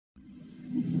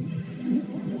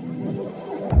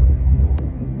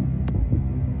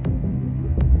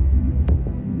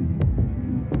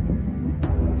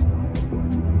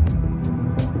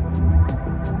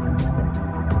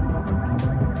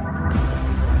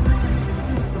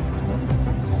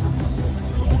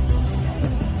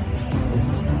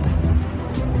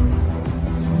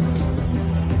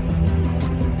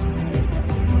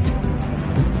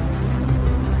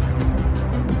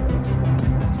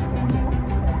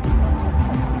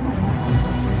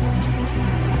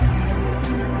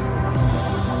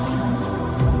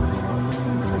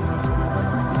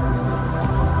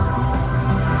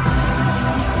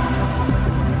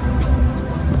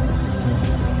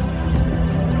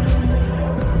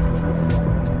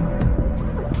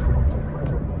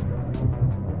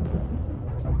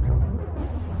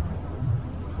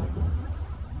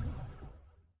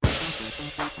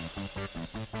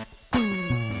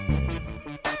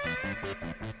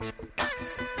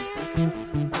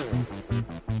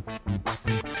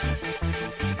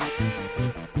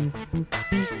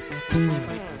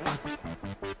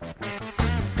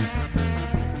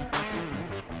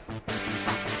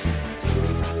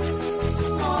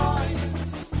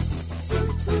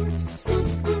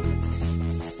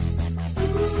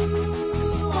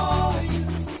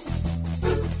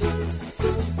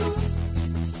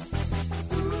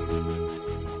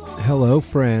Hello,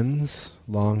 friends.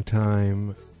 Long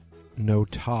time no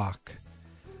talk.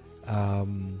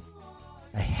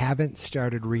 I haven't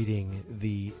started reading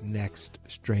the next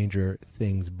Stranger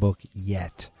Things book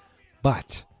yet,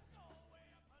 but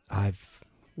I've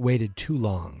waited too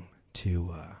long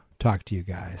to talk to you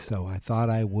guys, so I thought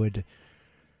I would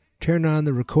turn on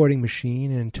the recording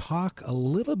machine and talk a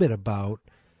little bit about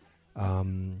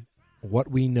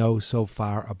what we know so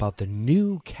far about the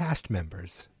new cast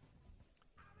members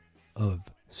of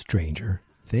Stranger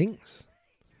Things.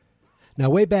 Now,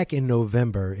 way back in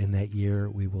November in that year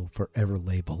we will forever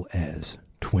label as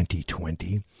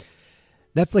 2020,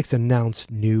 Netflix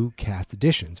announced new cast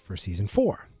additions for season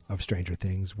 4 of Stranger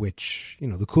Things, which, you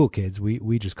know, the cool kids,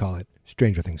 we just call it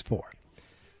Stranger Things 4.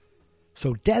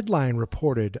 So Deadline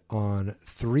reported on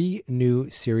 3 new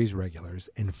series regulars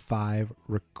and 5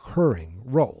 recurring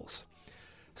roles.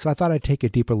 So I thought I'd take a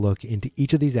deeper look into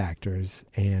each of these actors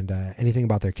and anything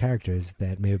about their characters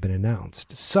that may have been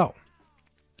announced. So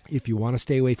if you want to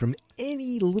stay away from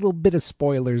any little bit of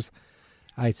spoilers,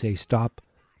 I'd say stop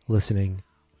listening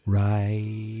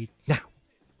right now.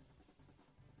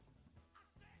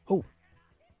 Oh,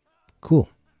 cool.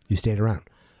 You stayed around.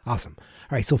 Awesome.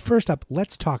 All right, so first up,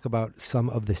 let's talk about some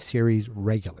of the series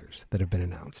regulars that have been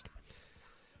announced.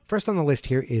 First on the list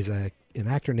here is an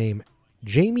actor named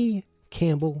Jamie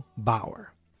Campbell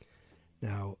Bower.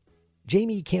 Now,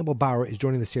 Jamie Campbell Bower is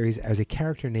joining the series as a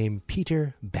character named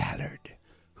Peter Ballard,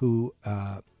 who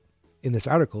in this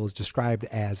article is described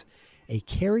as a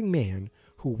caring man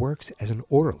who works as an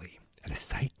orderly at a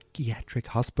psychiatric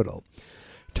hospital.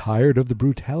 Tired of the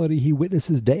brutality he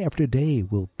witnesses day after day,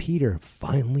 will Peter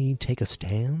finally take a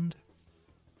stand?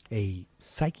 A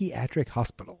psychiatric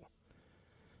hospital.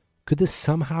 Could this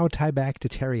somehow tie back to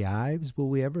Terry Ives? Will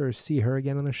we ever see her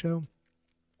again on the show?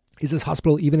 Is this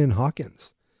hospital even in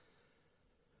Hawkins?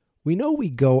 We know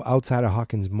we go outside of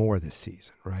Hawkins more this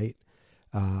season, right?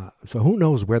 So who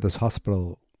knows where this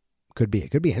hospital could be?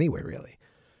 It could be anywhere, really.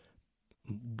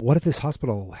 What if this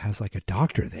hospital has like a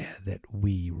doctor there that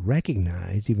we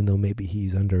recognize, even though maybe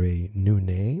he's under a new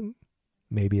name?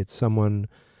 Maybe it's someone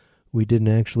we didn't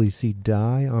actually see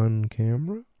die on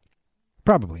camera?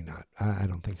 Probably not. I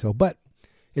don't think so. But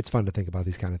it's fun to think about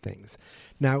these kind of things.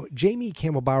 Now, Jamie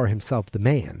Campbell Bower himself, the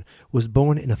man, was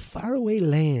born in a faraway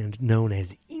land known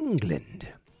as England.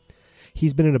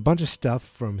 He's been in a bunch of stuff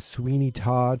from Sweeney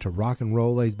Todd to Rock and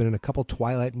Roll. He's been in a couple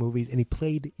Twilight movies, and he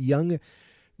played young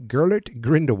Gellert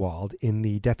Grindelwald in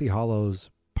the Deathly Hallows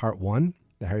Part 1,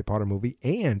 the Harry Potter movie,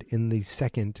 and in the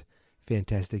second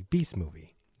Fantastic Beasts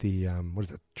movie, the,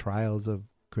 Trials of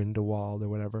Grindelwald or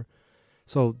whatever.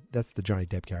 So that's the Johnny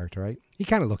Depp character, right? He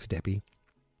kind of looks Deppy.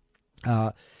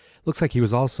 Looks like he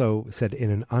was also said in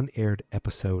an unaired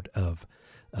episode of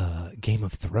Game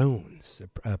of Thrones,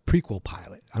 a prequel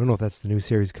pilot. I don't know if that's the new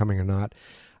series coming or not.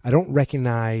 I don't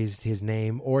recognize his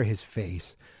name or his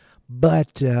face,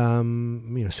 but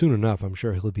soon enough, I'm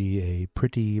sure he'll be a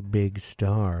pretty big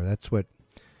star. That's what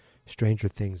Stranger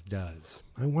Things does.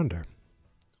 I wonder.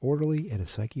 Orderly at a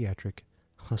psychiatric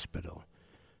hospital.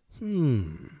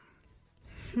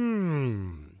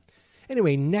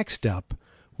 Anyway, next up,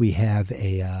 we have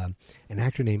an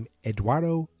actor named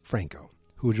Eduardo Franco,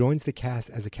 who joins the cast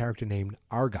as a character named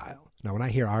Argyle. Now, when I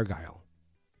hear Argyle,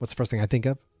 what's the first thing I think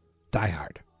of? Die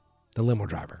Hard, the limo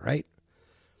driver, right?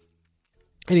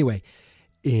 Anyway,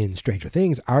 in Stranger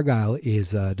Things, Argyle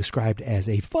is described as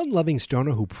a fun-loving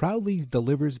stoner who proudly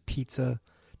delivers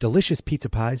delicious pizza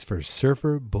pies for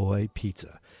Surfer Boy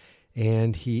Pizza.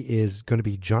 And he is going to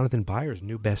be Jonathan Byers'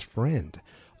 new best friend.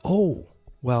 Oh,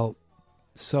 well,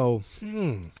 so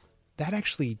that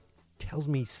actually tells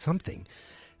me something,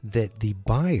 that the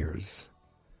Byers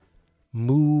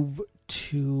move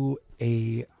to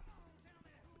a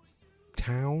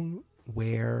town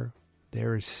where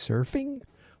there is surfing.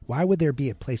 Why would there be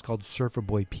a place called Surfer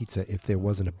Boy Pizza if there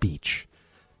wasn't a beach?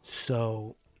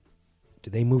 So, do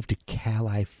they move to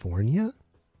California?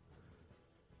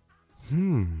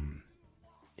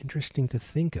 Interesting to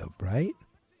think of, right?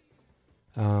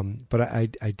 But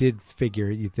I did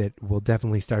figure that we'll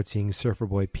definitely start seeing Surfer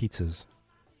Boy Pizza's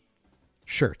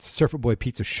shirts, Surfer Boy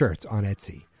Pizza shirts on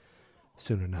Etsy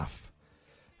soon enough.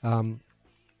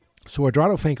 So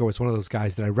Eduardo Franco was one of those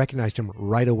guys that I recognized him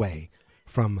right away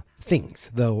from things,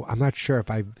 though I'm not sure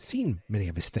if I've seen many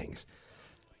of his things.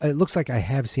 It looks like I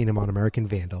have seen him on American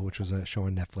Vandal, which was a show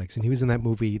on Netflix, and he was in that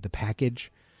movie, The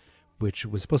Package, which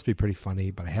was supposed to be pretty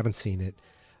funny, but I haven't seen it.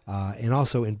 And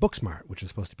also in Booksmart, which is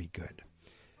supposed to be good.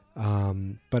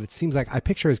 But it seems like I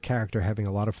picture his character having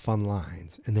a lot of fun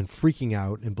lines and then freaking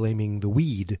out and blaming the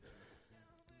weed.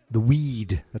 The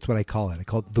weed, that's what I call it. I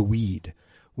call it the weed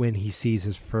when he sees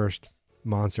his first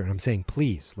monster. And I'm saying,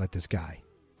 please let this guy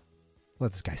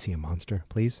see a monster,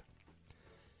 please.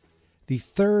 The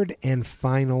third and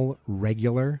final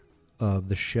regular of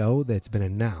the show that's been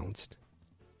announced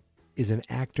is an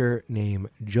actor named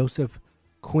Joseph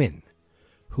Quinn,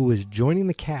 who is joining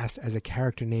the cast as a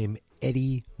character named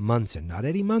Eddie Munson. Not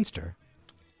Eddie Munster,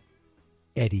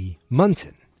 Eddie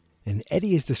Munson. And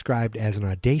Eddie is described as an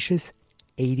audacious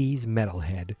 80s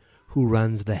metalhead who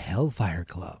runs the Hellfire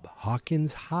Club,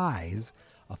 Hawkins High's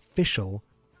official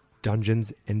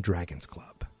Dungeons and Dragons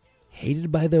club.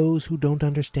 Hated by those who don't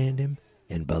understand him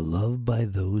and beloved by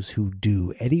those who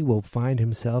do, Eddie will find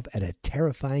himself at a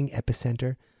terrifying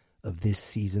epicenter of this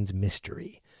season's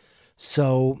mystery.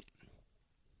 So,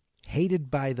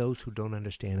 hated by those who don't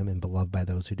understand him and beloved by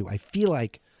those who do. I feel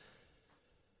like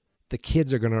the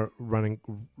kids are gonna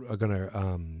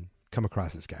come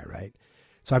across this guy, right?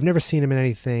 So I've never seen him in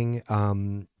anything.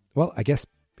 Well, I guess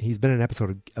he's been in an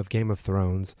episode of Game of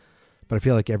Thrones, but I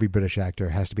feel like every British actor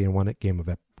has to be in one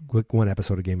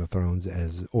episode of Game of Thrones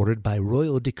as ordered by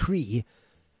royal decree.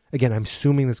 Again, I'm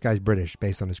assuming this guy's British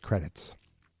based on his credits.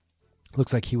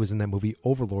 Looks like he was in that movie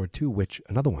Overlord too, which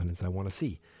another one is I want to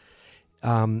see.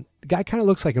 The guy kind of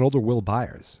looks like an older Will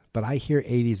Byers, but I hear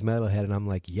 80s metalhead and I'm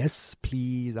like, yes,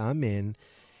 please, I'm in.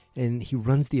 And he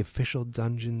runs the official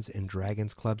Dungeons and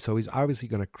Dragons club, so he's obviously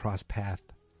going to cross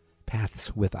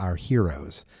paths with our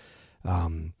heroes.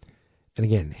 And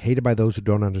again, hated by those who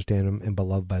don't understand him and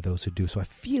beloved by those who do. So I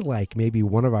feel like maybe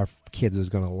one of our kids is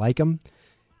going to like him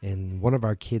and one of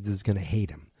our kids is going to hate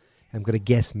him. I'm going to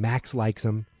guess Max likes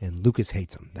him and Lucas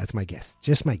hates him. That's my guess.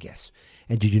 Just my guess.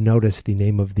 And did you notice the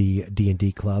name of the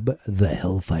D&D club? The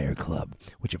Hellfire Club,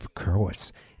 which of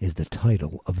course is the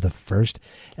title of the first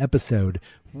episode.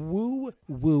 Woo,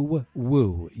 woo,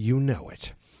 woo. You know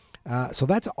it. So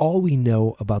that's all we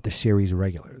know about the series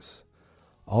regulars.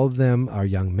 All of them are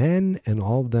young men, and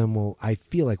all of them I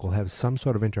feel like, will have some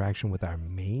sort of interaction with our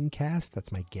main cast.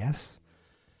 That's my guess.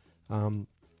 So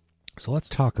let's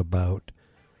talk about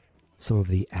some of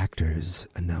the actors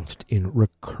announced in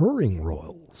recurring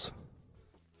roles.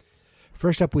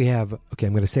 First up, we have, okay,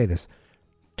 I'm going to say this,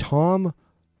 Tom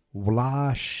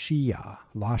Vlaschia.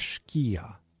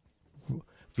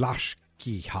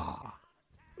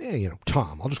 Yeah,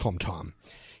 Tom. I'll just call him Tom.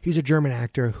 He's a German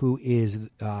actor who is,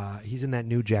 he's in that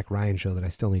new Jack Ryan show that I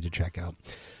still need to check out.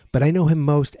 But I know him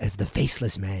most as the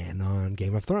Faceless Man on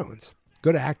Game of Thrones.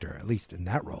 Good actor, at least in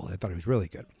that role. I thought he was really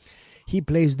good. He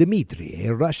plays Dmitri,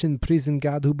 a Russian prison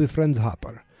guard who befriends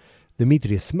Hopper.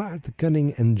 Dmitri is smart,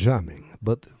 cunning, and charming,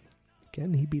 but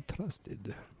can he be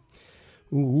trusted?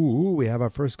 Ooh, we have our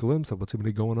first glimpse of what's going to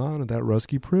be going on at that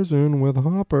Rusky prison with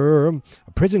Hopper.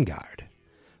 A prison guard.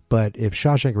 But if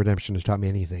Shawshank Redemption has taught me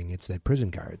anything, it's that prison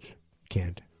guards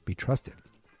can't be trusted.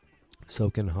 So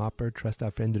can Hopper trust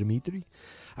our friend Dmitri?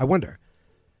 I wonder,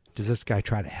 does this guy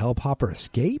try to help Hopper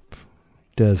escape?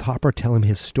 Does Hopper tell him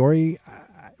his story?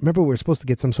 Remember, we were supposed to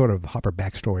get some sort of Hopper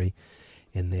backstory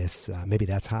in this. Maybe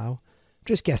that's how.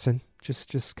 Just guessing.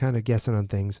 Just kind of guessing on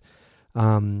things.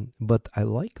 But I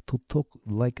like to talk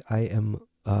like I am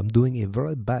doing a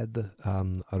very bad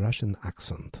Russian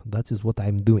accent. That is what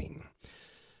I'm doing.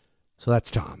 So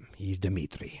that's Tom. He's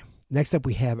Dmitri. Next up,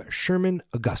 we have Sherman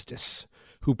Augustus,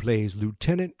 who plays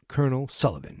Lieutenant Colonel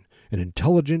Sullivan, an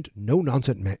intelligent,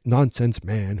 no-nonsense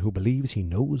man who believes he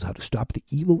knows how to stop the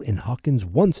evil in Hawkins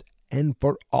once and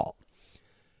for all.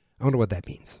 I wonder what that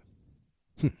means.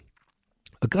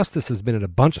 Augustus has been in a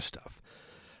bunch of stuff,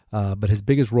 but his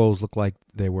biggest roles look like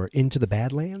they were Into the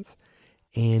Badlands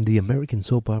and the American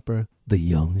soap opera The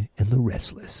Young and the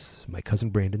Restless, my cousin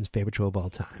Brandon's favorite show of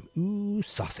all time. Ooh,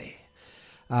 saucy.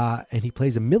 And he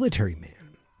plays a military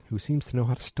man who seems to know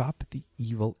how to stop the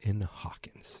evil in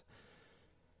Hawkins.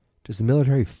 Does the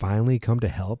military finally come to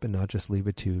help and not just leave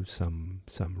it to some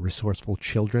resourceful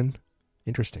children?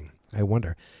 Interesting. I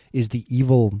wonder, is the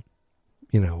evil,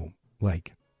 are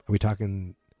we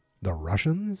talking the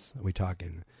Russians? Are we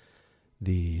talking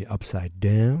the Upside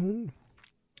Down?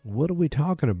 What are we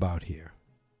talking about here?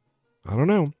 I don't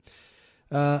know.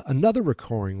 Another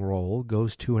recurring role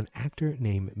goes to an actor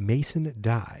named Mason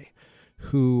Dye,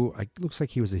 who looks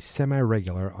like he was a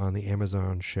semi-regular on the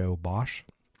Amazon show Bosch.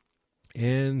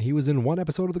 And he was in one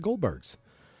episode of The Goldbergs.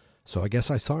 So I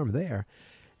guess I saw him there.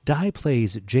 Dye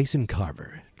plays Jason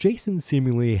Carver. Jason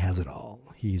seemingly has it all.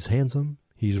 He's handsome,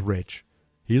 he's rich,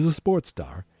 he's a sports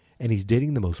star, and he's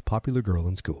dating the most popular girl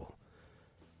in school.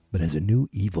 But as a new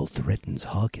evil threatens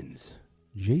Hawkins,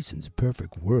 Jason's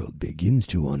perfect world begins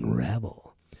to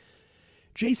unravel.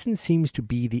 Jason seems to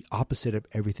be the opposite of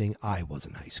everything I was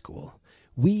in high school.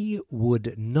 We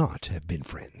would not have been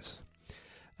friends.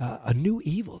 A new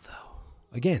evil,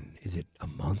 though. Again, is it a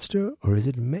monster or is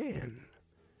it man?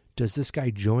 Does this guy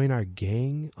join our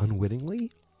gang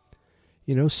unwittingly?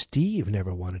 You know, Steve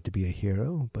never wanted to be a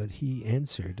hero, but he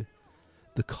answered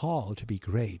the call to be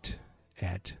great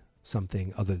at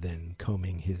something other than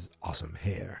combing his awesome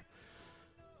hair.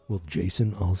 Will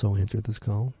Jason also answer this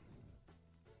call?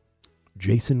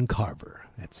 Jason Carver.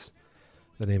 That's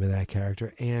the name of that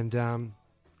character. And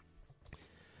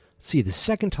see, the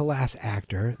second to last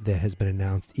actor that has been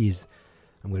announced is,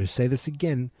 I'm going to say this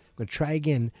again, I'm going to try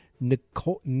again,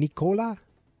 Nikola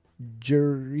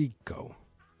Jericho.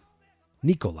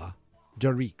 Nikola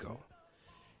Jericho,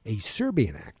 a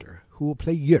Serbian actor who will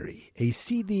play Yuri, a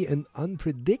seedy and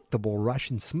unpredictable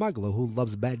Russian smuggler who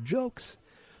loves bad jokes,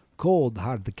 cold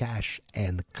hard cash,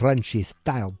 and crunchy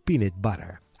style peanut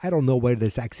butter. I don't know where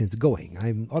this accent's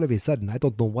going. All of a sudden, I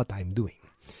don't know what I'm doing.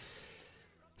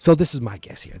 So this is my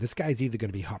guess here. This guy's either going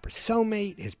to be Hopper's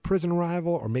cellmate, his prison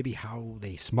rival, or maybe how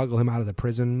they smuggle him out of the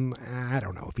prison. I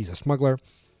don't know if he's a smuggler.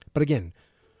 But again,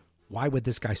 why would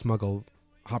this guy smuggle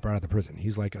Hopper out of the prison?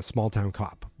 He's like a small-town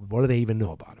cop. What do they even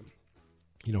know about him?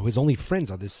 You know, his only friends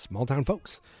are this small-town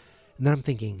folks. And then I'm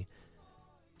thinking,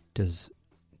 does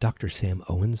Dr. Sam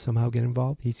Owens somehow get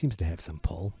involved? He seems to have some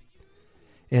pull.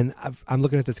 And I'm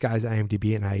looking at this guy's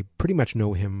IMDb, and I pretty much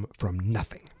know him from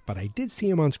nothing. But I did see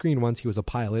him on screen once. He was a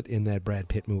pilot in that Brad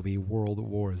Pitt movie, World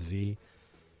War Z.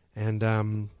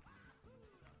 And,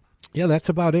 yeah, that's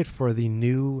about it for the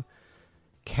new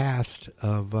cast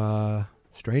of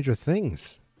Stranger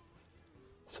Things.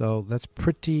 So that's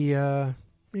pretty, yeah,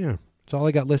 that's all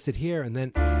I got listed here. And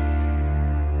then,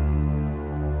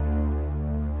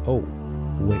 oh,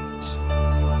 wait.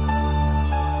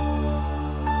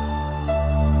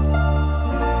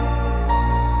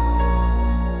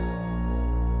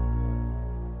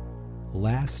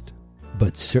 Last,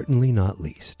 but certainly not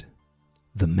least,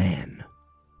 the man,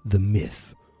 the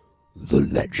myth, the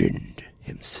legend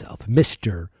himself,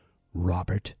 Mr.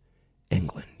 Robert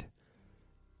Englund.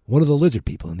 One of the lizard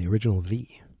people in the original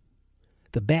V.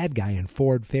 The bad guy in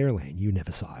Ford Fairlane, you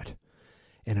never saw it.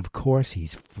 And of course,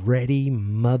 he's Freddy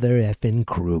Mother Effin'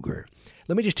 Krueger.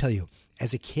 Let me just tell you,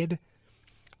 as a kid,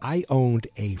 I owned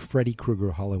a Freddy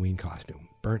Krueger Halloween costume.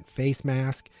 Burnt face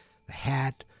mask, the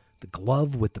hat, the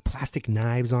glove with the plastic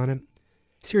knives on it.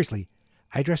 Seriously,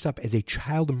 I dressed up as a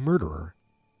child murderer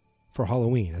for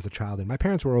Halloween as a child, and my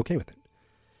parents were okay with it.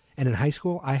 And in high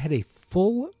school, I had a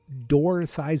full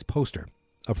door-sized poster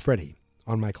of Freddy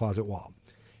on my closet wall.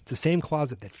 It's the same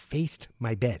closet that faced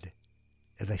my bed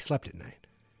as I slept at night.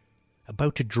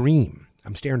 About to dream,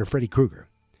 I'm staring at Freddy Krueger.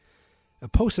 A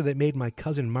poster that made my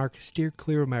cousin Mark steer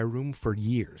clear of my room for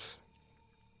years.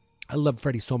 I loved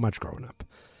Freddy so much growing up.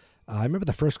 I remember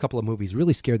the first couple of movies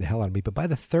really scared the hell out of me, but by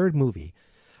the third movie,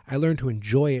 I learned to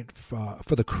enjoy it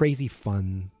for the crazy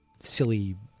fun,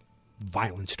 silly,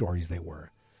 violent stories they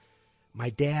were. My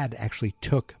dad actually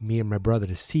took me and my brother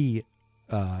to see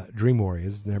Dream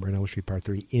Warriors, Nightmare on Elm Street Part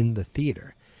 3, in the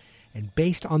theater. And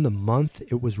based on the month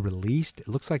it was released, it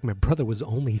looks like my brother was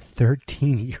only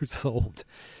 13 years old.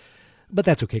 But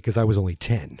that's okay, because I was only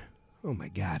 10. Oh, my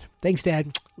God. Thanks,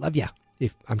 Dad. Love ya.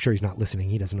 If I'm sure he's not listening.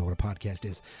 He doesn't know what a podcast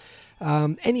is.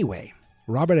 Anyway,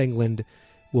 Robert Englund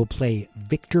will play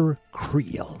Victor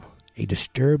Creel, a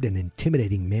disturbed and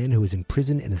intimidating man who is in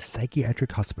prison in a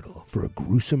psychiatric hospital for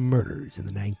gruesome murders in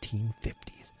the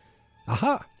 1950s.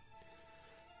 Aha!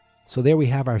 So there we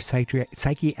have our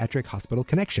psychiatric hospital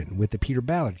connection with the Peter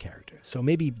Ballard character. So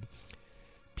maybe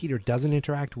Peter doesn't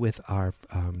interact with our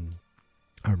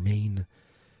main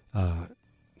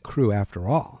crew after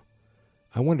all.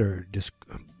 I wonder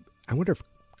if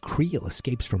Creel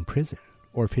escapes from prison,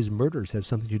 or if his murders have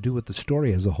something to do with the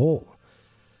story as a whole,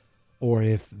 or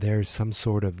if there's some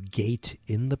sort of gate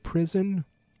in the prison,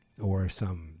 or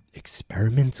some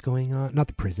experiments going on. Not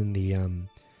the prison, the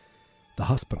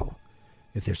hospital.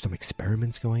 If there's some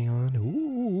experiments going on.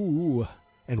 Ooh.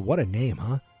 And what a name,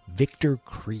 huh? Victor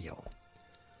Creel.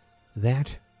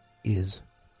 That is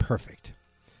perfect.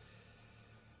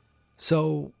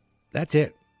 So, that's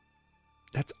it.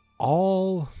 That's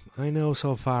all I know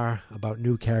so far about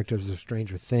new characters of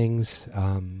Stranger Things.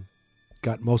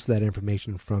 Got most of that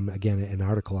information from, again, an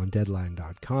article on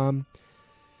Deadline.com.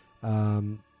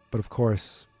 But of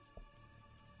course,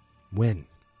 when?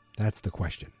 That's the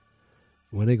question.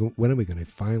 When are we going to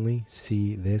finally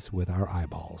see this with our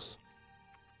eyeballs?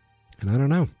 And I don't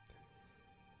know.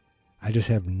 I just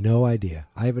have no idea.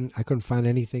 I couldn't find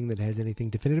anything that has anything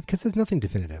definitive because there's nothing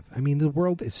definitive. I mean, the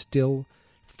world is still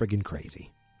friggin'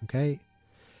 crazy. Okay?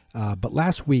 But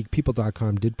last week,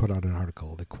 People.com did put out an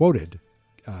article that quoted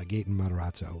Gaten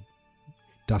Matarazzo,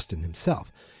 Dustin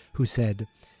himself, who said,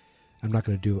 I'm not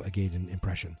going to do a Gaten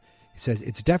impression. He says,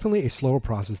 it's definitely a slower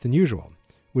process than usual,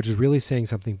 which is really saying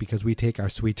something because we take our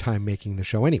sweet time making the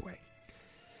show anyway.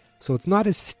 So it's not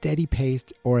as steady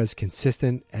paced or as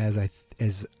consistent as I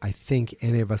think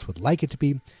any of us would like it to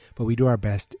be, but we do our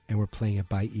best and we're playing it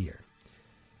by ear.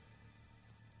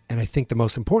 And I think the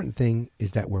most important thing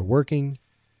is that we're working,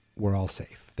 we're all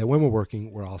safe. That when we're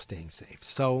working, we're all staying safe.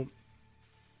 So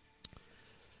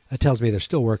that tells me they're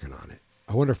still working on it.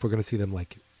 I wonder if we're going to see them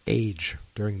like age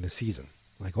during the season.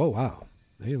 Like, oh wow,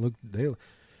 they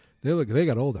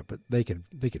got older, but they could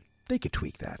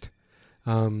tweak that.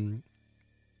 So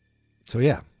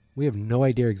yeah, we have no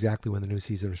idea exactly when the new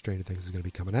season of Stranger Things is going to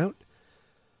be coming out.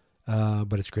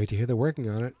 But it's great to hear they're working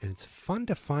on it, and it's fun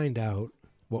to find out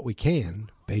what we can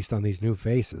based on these new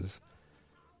faces.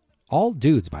 All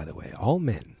dudes, by the way, all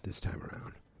men this time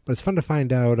around. But it's fun to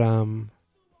find out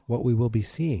what we will be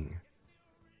seeing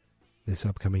this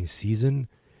upcoming season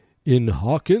in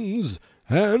Hawkins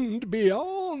and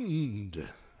beyond.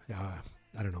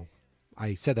 I don't know.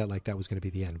 I said that like that was going to be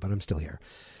the end, but I'm still here.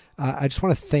 I just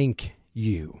want to thank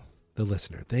you, the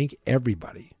listener. Thank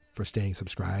everybody for staying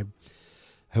subscribed.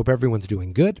 I hope everyone's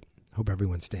doing good. I hope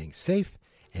everyone's staying safe.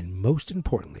 And most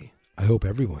importantly, I hope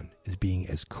everyone is being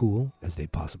as cool as they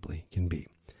possibly can be.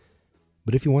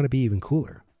 But if you want to be even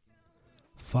cooler,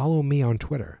 follow me on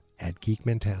Twitter at Geek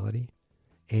Mentality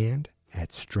and at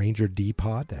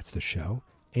StrangerDPod, that's the show,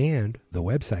 and the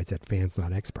websites at Fans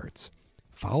Not Experts.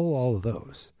 Follow all of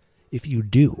those. If you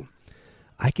do,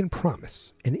 I can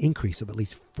promise an increase of at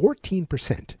least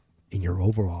 14% in your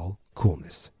overall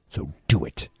coolness. So do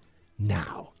it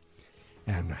now.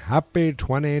 And happy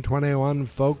 2021,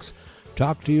 folks.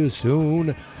 Talk to you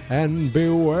soon. And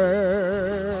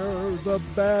beware the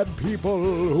bad people,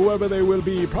 whoever they will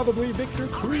be. Probably Victor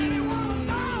Cree.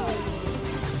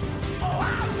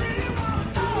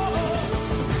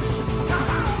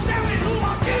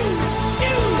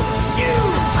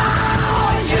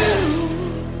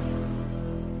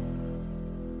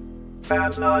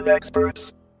 Fans Not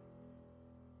Experts.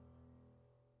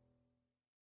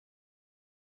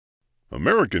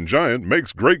 American Giant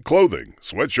makes great clothing,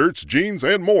 sweatshirts, jeans,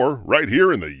 and more right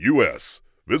here in the U.S.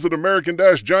 Visit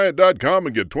American-Giant.com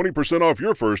and get 20% off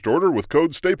your first order with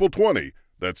code STAPLE20.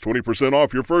 That's 20%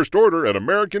 off your first order at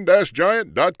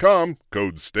American-Giant.com,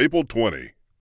 code STAPLE20.